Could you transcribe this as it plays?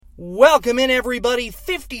Welcome in, everybody.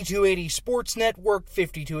 5280 Sports Network,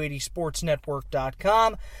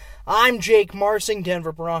 5280sportsnetwork.com. I'm Jake Marsing,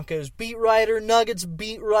 Denver Broncos beat writer, Nuggets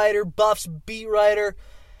beat writer, Buffs beat writer,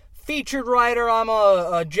 featured writer. I'm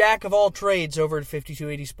a jack of all trades over at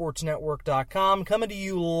 5280sportsnetwork.com, coming to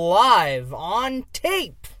you live on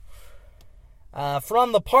tape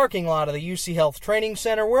from the parking lot of the UC Health Training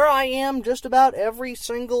Center, where I am just about every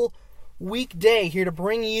single weekday, here to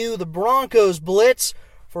bring you the Broncos Blitz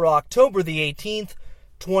for October the 18th,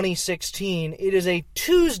 2016. It is a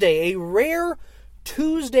Tuesday, a rare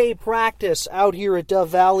Tuesday practice out here at Dove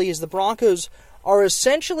Valley, as the Broncos are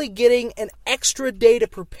essentially getting an extra day to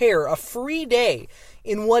prepare, a free day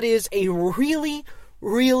in what is a really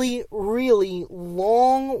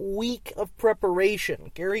long week of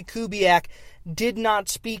preparation. Gary Kubiak did not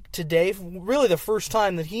speak today, really the first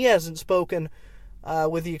time that he hasn't spoken,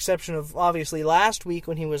 with the exception of, obviously, last week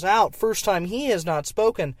when he was out. First time he has not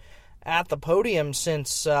spoken at the podium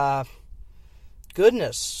since,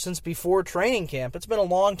 since before training camp. It's been a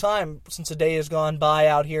long time since a day has gone by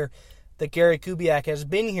out here that Gary Kubiak has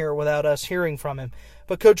been here without us hearing from him.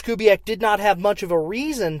 But Coach Kubiak did not have much of a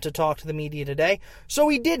reason to talk to the media today, so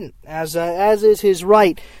he didn't, as is his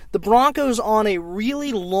right. The Broncos on a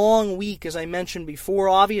really long week, as I mentioned before.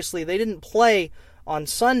 Obviously, they didn't play on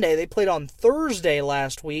Sunday. They played on Thursday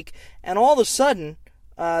last week, and all of a sudden,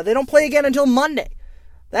 they don't play again until Monday.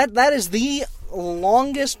 That is the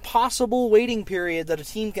longest possible waiting period that a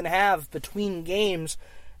team can have between games,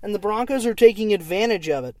 and the Broncos are taking advantage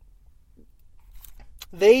of it.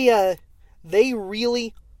 They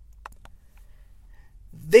really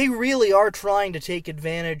are trying to take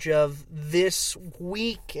advantage of this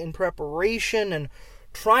week in preparation and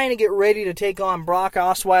trying to get ready to take on Brock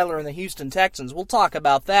Osweiler and the Houston Texans. We'll talk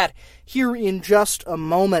about that here in just a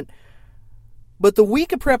moment. But the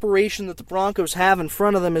week of preparation that the Broncos have in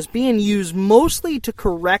front of them is being used mostly to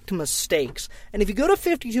correct mistakes. And if you go to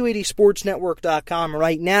 5280sportsnetwork.com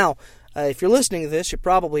right now, if you're listening to this, you're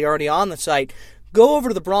probably already on the site. Go over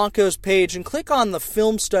to the Broncos page and click on the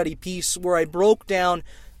film study piece where I broke down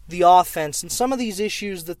the offense and some of these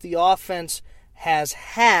issues that the offense has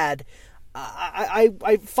had.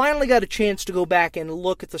 I finally got a chance to go back and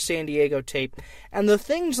look at the San Diego tape. And the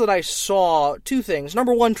things that I saw, two things.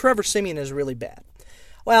 Number one, Trevor Siemian is really bad.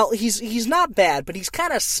 Well, he's not bad, but he's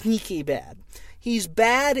kind of sneaky bad. He's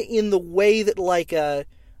bad in the way that like a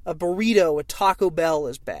burrito at Taco Bell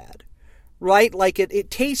is bad. Right? Like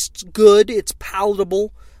it tastes good, it's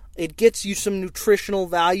palatable, it gets you some nutritional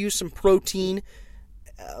value, some protein.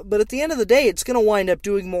 But at the end of the day, it's going to wind up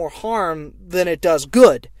doing more harm than it does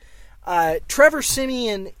good. Trevor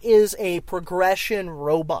Siemian is a progression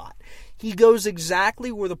robot. He goes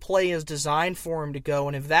exactly where the play is designed for him to go,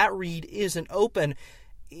 and if that read isn't open,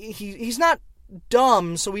 he's not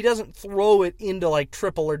dumb, so he doesn't throw it into like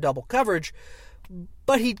triple or double coverage,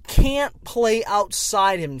 but he can't play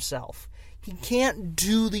outside himself. He can't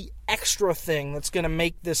do the extra thing that's going to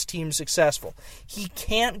make this team successful. He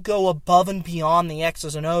can't go above and beyond the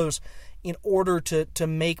X's and O's in order to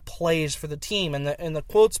make plays for the team. And in the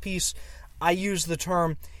quotes piece, I use the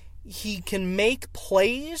term, he can make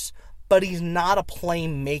plays, but he's not a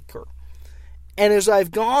playmaker. And as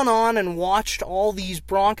I've gone on and watched all these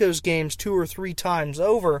Broncos games 2 or 3 times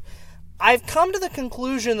over, I've come to the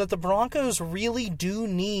conclusion that the Broncos really do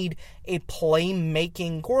need a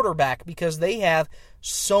playmaking quarterback because they have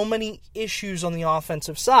so many issues on the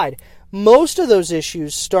offensive side. Most of those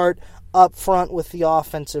issues start up front with the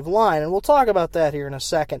offensive line, and we'll talk about that here in a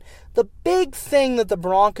second. The big thing that the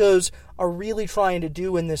Broncos are really trying to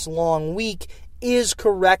do in this long week is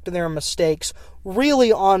correct their mistakes,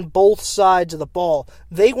 really on both sides of the ball.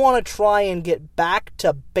 They want to try and get back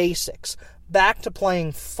to basics, back to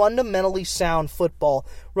playing fundamentally sound football.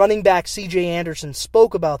 Running back C.J. Anderson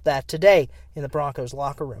spoke about that today in the Broncos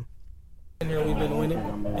locker room. Here we've been winning,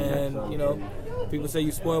 and people say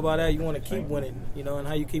you spoiled by that. You want to keep winning, and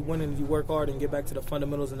how you keep winning is you work hard and get back to the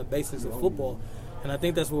fundamentals and the basics of football. And I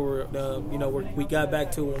think that's where we got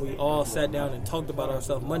back to when we all sat down and talked about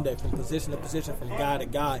ourselves Monday, from position to position, from guy to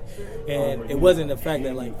guy. And it wasn't the fact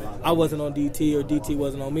that I wasn't on DT or DT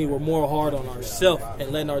wasn't on me. We're more hard on ourselves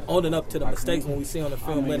and owning up to the mistakes when we see on the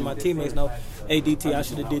film, letting my teammates know, hey DT, I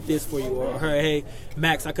should have did this for you, or hey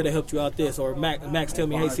Max, I could have helped you out this, or Max tell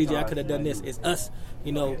me, hey CJ, I could have done this. It's us,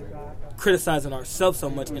 criticizing ourselves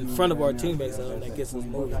so much in front of our teammates that gets us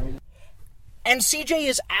moving. And CJ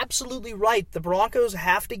is absolutely right. The Broncos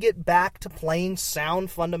have to get back to playing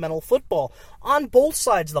sound fundamental football on both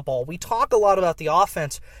sides of the ball. We talk a lot about the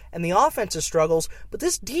offense and the offensive struggles, but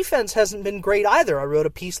this defense hasn't been great either. I wrote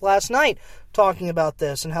a piece last night talking about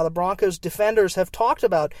this and how the Broncos defenders have talked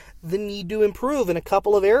about the need to improve in a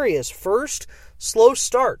couple of areas. First, slow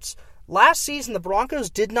starts. Last season, the Broncos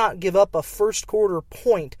did not give up a first quarter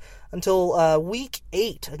point until Week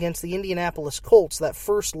 8 against the Indianapolis Colts, that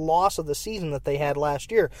first loss of the season that they had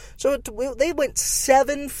last year. So they went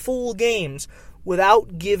 7 full games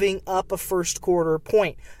without giving up a first quarter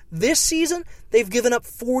point. This season, they've given up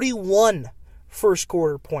 41 first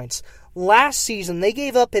quarter points. Last season, they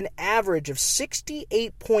gave up an average of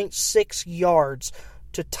 68.6 yards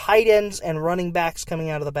to tight ends and running backs coming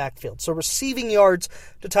out of the backfield. So receiving yards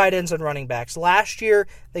to tight ends and running backs. Last year,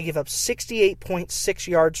 they gave up 68.6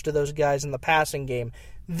 yards to those guys in the passing game.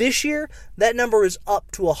 This year, that number is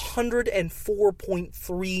up to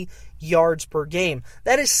 104.3 yards per game.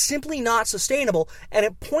 That is simply not sustainable, and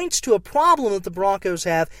it points to a problem that the Broncos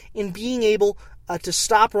have in being able to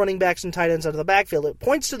stop running backs and tight ends out of the backfield. It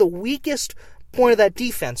points to the weakest point of that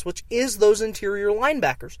defense, which is those interior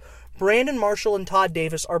linebackers. Brandon Marshall and Todd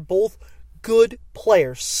Davis are both good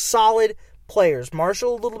players, solid players.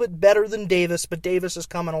 Marshall a little bit better than Davis, but Davis is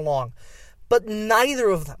coming along. But neither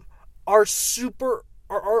of them are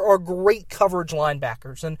great coverage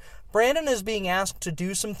linebackers. And Brandon is being asked to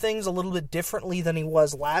do some things a little bit differently than he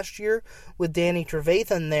was last year with Danny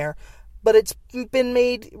Trevathan there. But it's been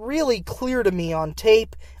made really clear to me on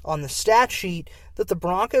tape, on the stat sheet, that the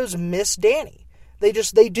Broncos miss Danny. They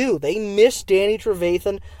do. They miss Danny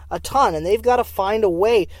Trevathan a ton, and they've got to find a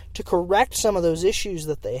way to correct some of those issues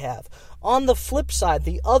that they have. On the flip side,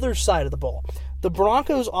 the other side of the ball, the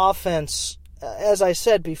Broncos offense, as I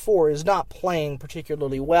said before, is not playing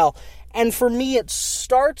particularly well. And for me, it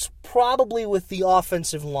starts probably with the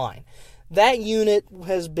offensive line. That unit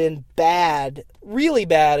has been bad, really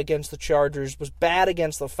bad against the Chargers, was bad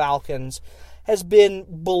against the Falcons, has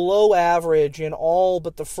been below average in all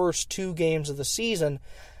but the first 2 games of the season.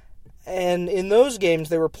 And in those games,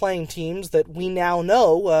 they were playing teams that we now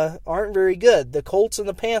know aren't very good. The Colts and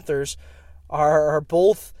the Panthers are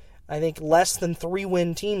both, I think, less than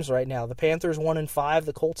 3-win teams right now. The Panthers 1-5.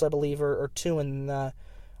 The Colts, I believe, are 2-4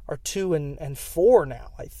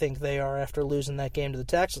 now. I think they are after losing that game to the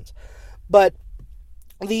Texans. But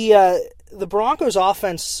the Broncos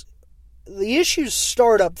offense, the issues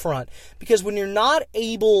start up front, because when you're not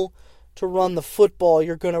able to run the football,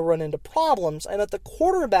 you're going to run into problems. And at the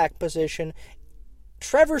quarterback position,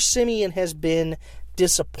 Trevor Siemian has been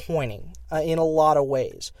disappointing in a lot of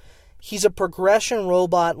ways. He's a progression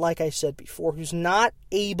robot, like I said before, who's not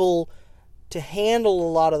able to handle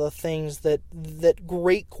a lot of the things that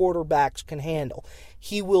great quarterbacks can handle.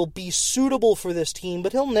 He will be suitable for this team,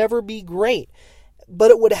 but he'll never be great.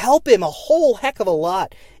 But it would help him a whole heck of a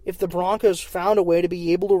lot if the Broncos found a way to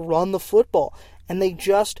be able to run the football. And they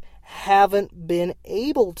just haven't been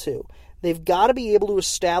able to. They've got to be able to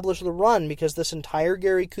establish the run, because this entire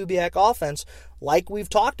Gary Kubiak offense, like we've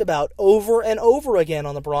talked about over and over again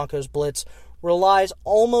on the Broncos Blitz, relies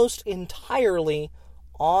almost entirely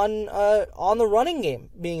on the running game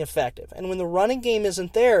being effective. And when the running game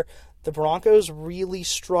isn't there, the Broncos really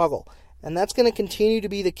struggle. And that's going to continue to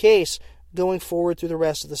be the case going forward through the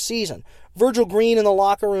rest of the season. Virgil Green in the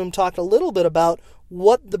locker room talked a little bit about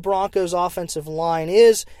what the Broncos' offensive line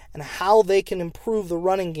is and how they can improve the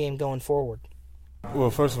running game going forward.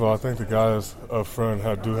 Well, first of all, I think the guys up front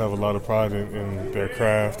do have a lot of pride in their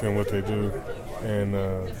craft and what they do. And,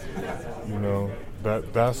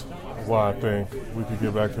 that's why I think we could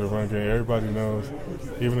get back to the run game. Everybody knows,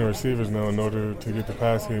 even the receivers know, in order to get the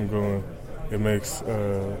pass game going, it makes it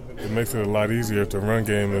a lot easier if the run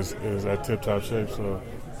game is at tip-top shape. So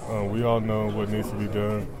we all know what needs to be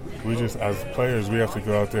done. We just, as players, we have to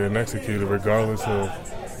go out there and execute it regardless of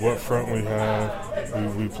what front we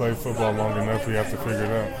have. We play football long enough, we have to figure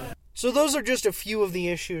it out. So those are just a few of the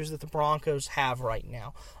issues that the Broncos have right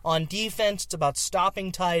now. On defense, it's about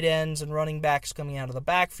stopping tight ends and running backs coming out of the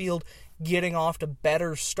backfield, getting off to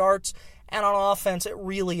better starts. And on offense, it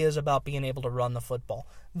really is about being able to run the football.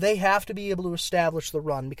 They have to be able to establish the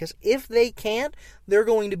run, because if they can't, they're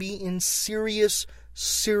going to be in serious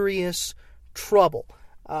trouble.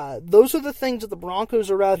 Those are the things that the Broncos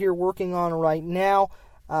are out here working on right now.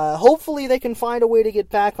 Hopefully they can find a way to get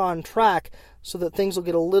back on track so that things will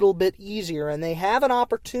get a little bit easier, and they have an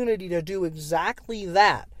opportunity to do exactly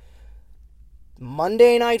that.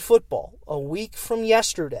 Monday Night Football, a week from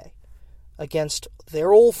yesterday, against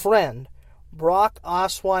their old friend, Brock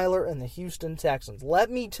Osweiler and the Houston Texans.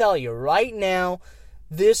 Let me tell you right now,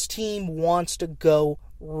 This team wants to go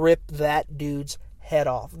rip that dude's head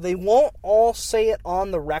off. They won't all say it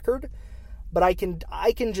on the record, but I can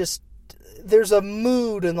just, there's a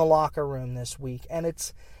mood in the locker room this week, and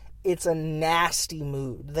it's a nasty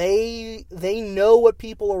mood. They know what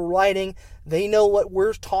people are writing. They know what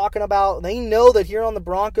we're talking about. They know that here on the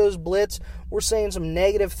Broncos Blitz, we're saying some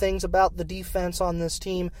negative things about the defense on this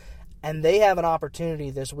team, and they have an opportunity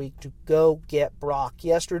this week to go get Brock.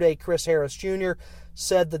 Yesterday, Chris Harris Jr.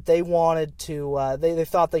 said that they wanted to, they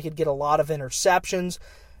thought they could get a lot of interceptions.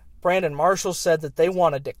 Brandon Marshall said that they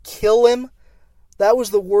wanted to kill him. That was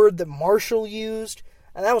the word that Marshall used,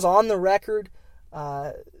 and that was on the record.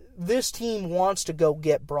 This team wants to go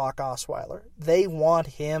get Brock Osweiler. They want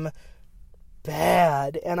him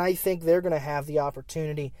bad, and I think they're going to have the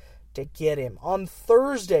opportunity to get him. On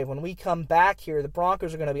Thursday, when we come back here, the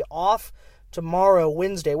Broncos are going to be off tomorrow,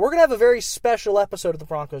 Wednesday. We're going to have a very special episode of the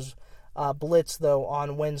Broncos Blitz, though,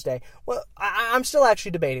 on Wednesday. Well, I'm still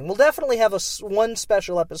actually debating. We'll definitely have one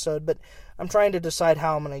special episode, but I'm trying to decide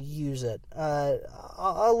how I'm going to use it.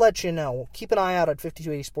 I'll let you know. Keep an eye out at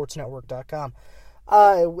 5280sportsnetwork.com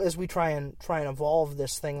as we try and evolve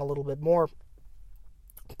this thing a little bit more.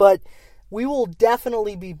 But we will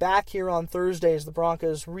definitely be back here on Thursday as the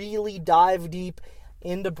Broncos really dive deep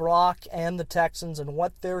into Brock and the Texans and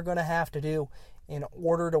what they're going to have to do in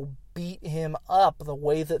order to beat him up the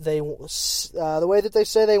way that they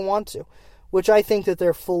say they want to, which I think that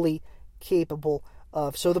they're fully capable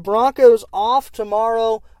of. So the Broncos off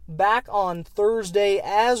tomorrow, back on Thursday,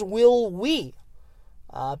 as will we.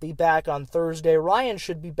 Be back on Thursday. Ryan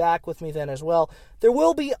should be back with me then as well. There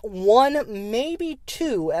will be one, maybe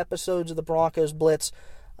two episodes of the Broncos Blitz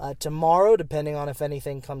tomorrow, depending on if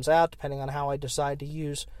anything comes out, depending on how I decide to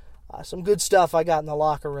use some good stuff I got in the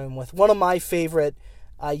locker room with one of my favorite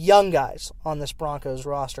young guys on this Broncos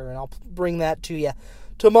roster, and I'll bring that to you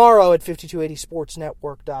tomorrow at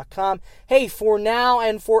 5280sportsnetwork.com. Hey, for now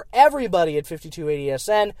and for everybody at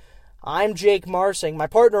 5280SN, I'm Jake Marsing. My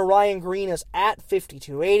partner Ryan Green is at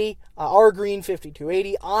 5280,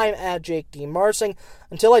 rgreen5280. I'm at Jake D. Marsing.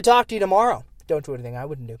 Until I talk to you tomorrow, don't do anything I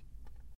wouldn't do.